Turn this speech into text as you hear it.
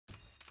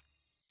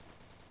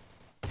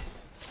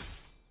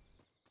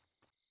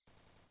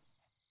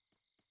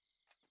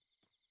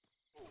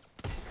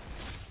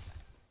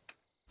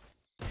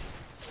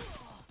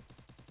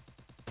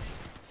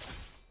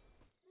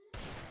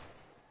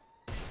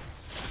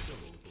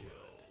First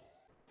blood.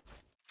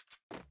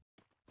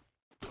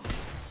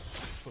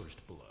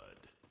 First blood.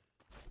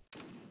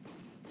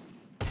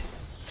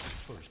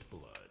 First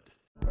blood.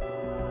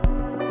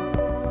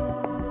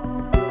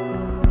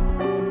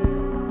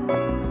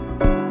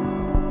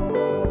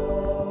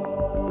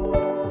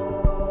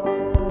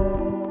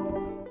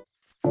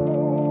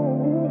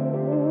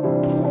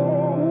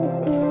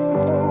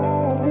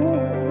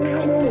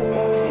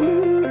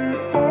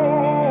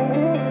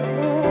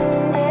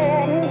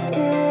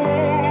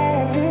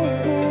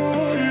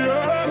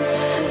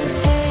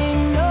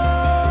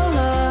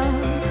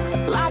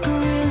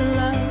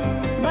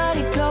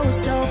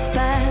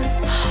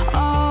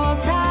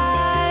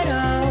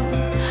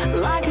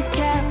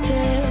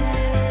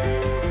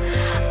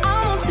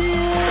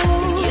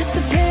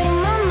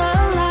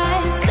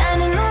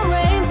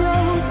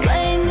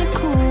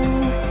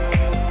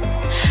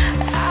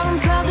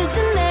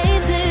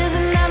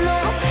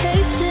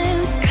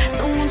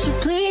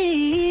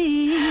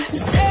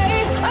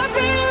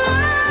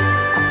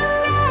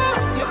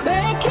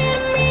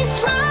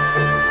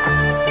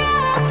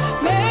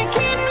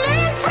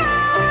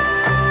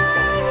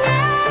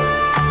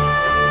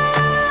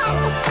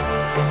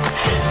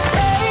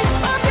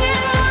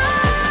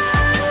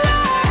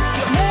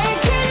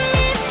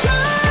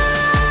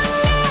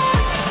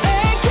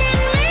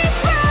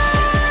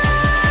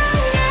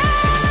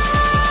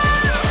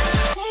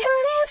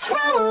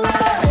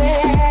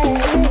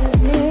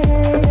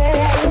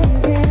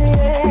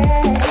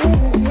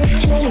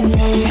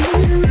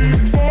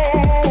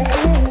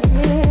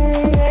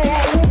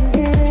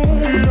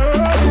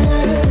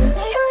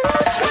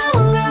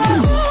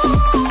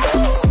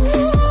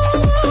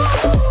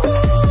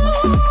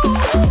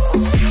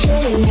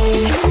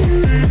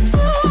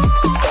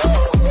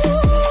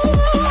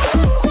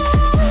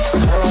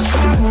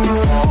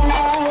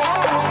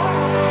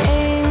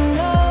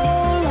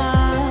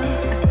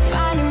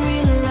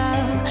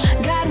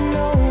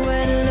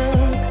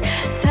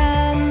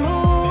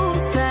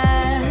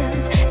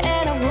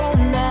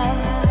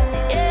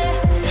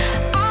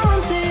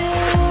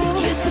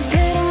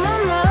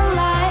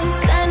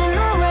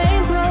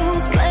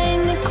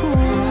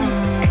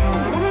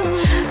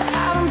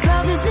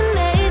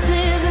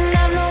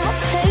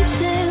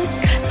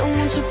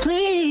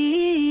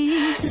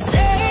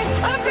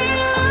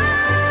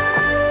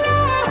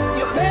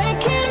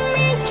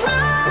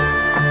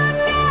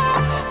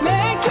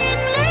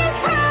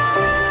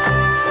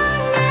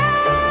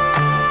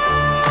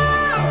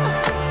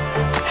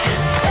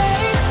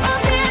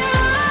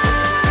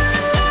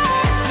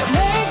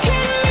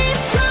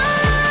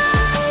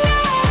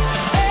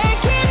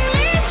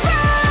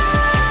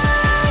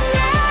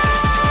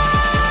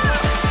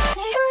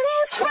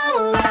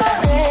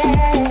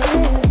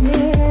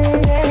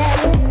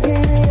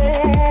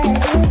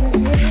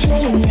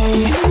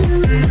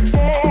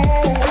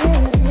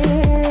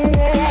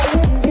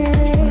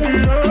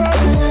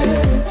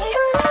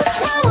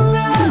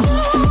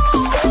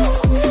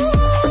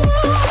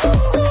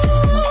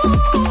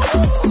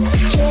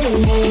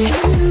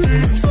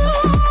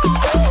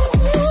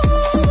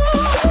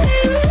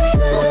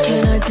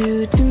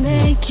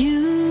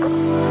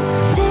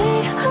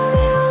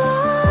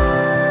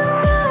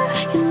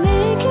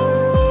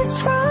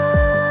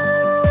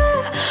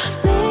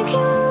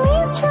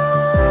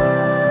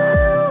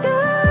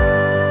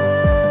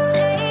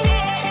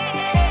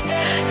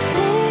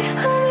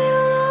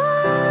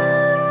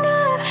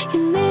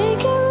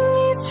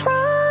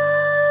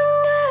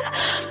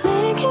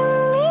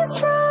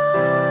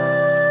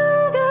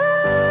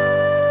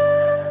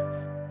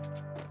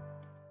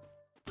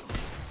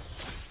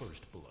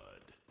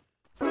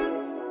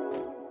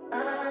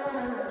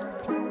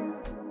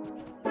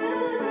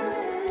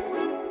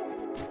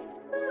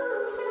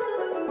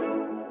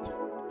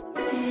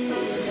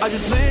 I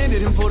just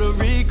landed in Puerto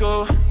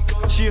Rico.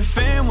 She a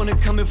fan, wanna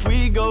come if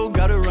we go.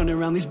 Gotta run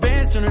around these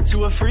bands, turn her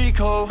to a freak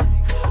hoe.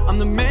 I'm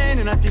the man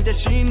and I think that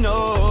she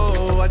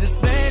know. I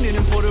just landed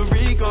in Puerto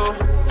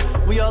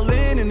Rico. We all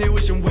in and they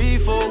wishing we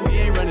fall. We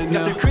ain't running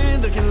now. Got the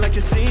crib looking like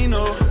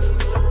casino.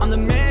 I'm the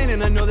man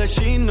and I know that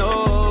she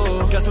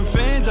know. Got some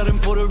fans out in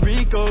Puerto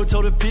Rico.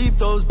 Told her peep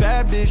those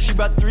bad bitch, she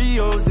brought 3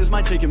 O's. This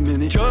might take a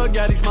minute. Drug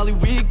addicts, Molly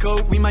weed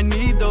coat. We might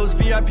need those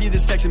VIP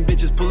this section.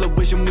 Bitches pull up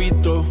wishing we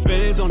throw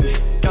bands on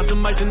it. Got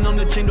some icing on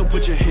the chain, don't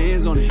put your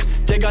hands on it.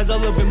 Dead guys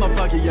all up in my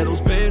pocket, yeah, those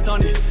bands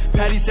on it.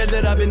 Patty said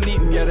that I've been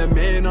eating, yeah, that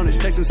man on it.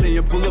 Text him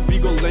saying pull up, he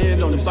gon'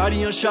 land on it.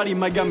 Body on shawty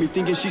might got me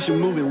thinking she should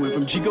move it. Went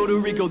from Chico to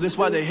Rico, that's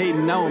why they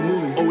hating, now I'm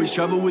moving. Always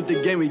travel with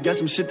the game, we got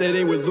some shit that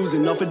ain't worth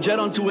losing. Off a jet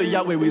onto a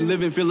yacht where we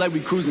living, feel like we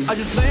cruising. I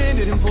just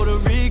landed in Puerto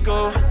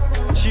Rico.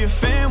 She a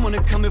fan,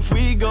 wanna come if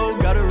we go.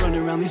 Gotta run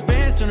around these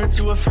bands, turn her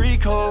to a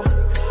freak hoe.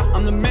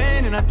 I'm the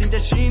man and I think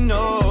that she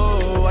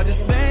know. I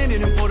just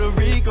landed in Puerto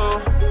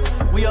Rico.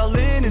 We all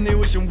in and they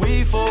wishing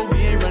we fall. We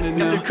ain't running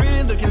now. Got the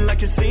crib looking like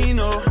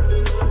casino.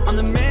 I'm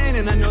the man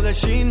and I know that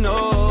she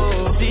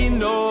knows. She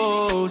knows.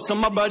 On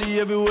my body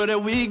everywhere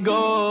that we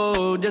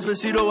go.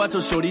 Despacito, I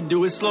told shorty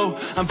do it slow.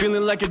 I'm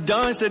feeling like a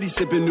Don, steady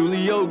sipping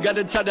Julio. Got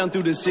to tie down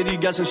through the city,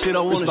 got some shit I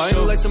wanna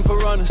show. Like some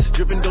piranhas,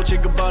 dripping Dolce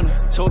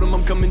Gabbana. Told him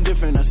I'm coming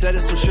different, I said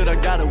it, so shit I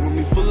got it. When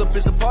we pull up,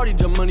 it's a party,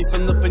 jump money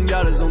from the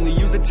pinatas. Only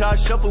use the tie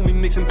shuffle, we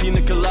mixin' pina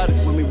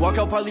coladas. When we walk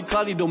out, partly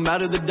cloudy, don't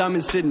matter the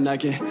diamond sitting. I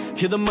can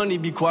hear the money,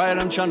 be quiet,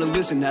 I'm trying to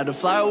listen. Had to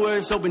fly where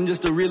it's open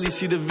just to really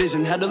see the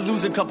vision. Had to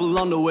lose a couple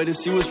on the way to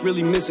see what's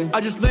really missing.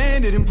 I just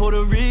landed in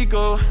Puerto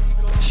Rico.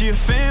 She a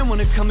fan,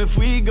 wanna come if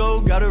we go.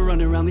 Gotta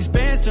run around these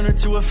bands, turn her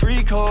to a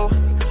freak hoe.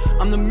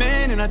 I'm the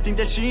man and I think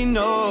that she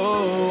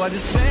know. I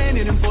just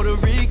landed in Puerto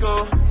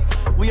Rico.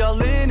 We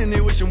all in and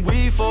they wishing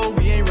we fall.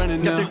 We ain't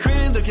running now. Got the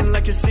crib looking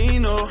like a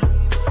casino.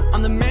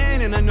 I'm the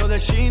man and I know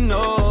that she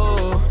knows.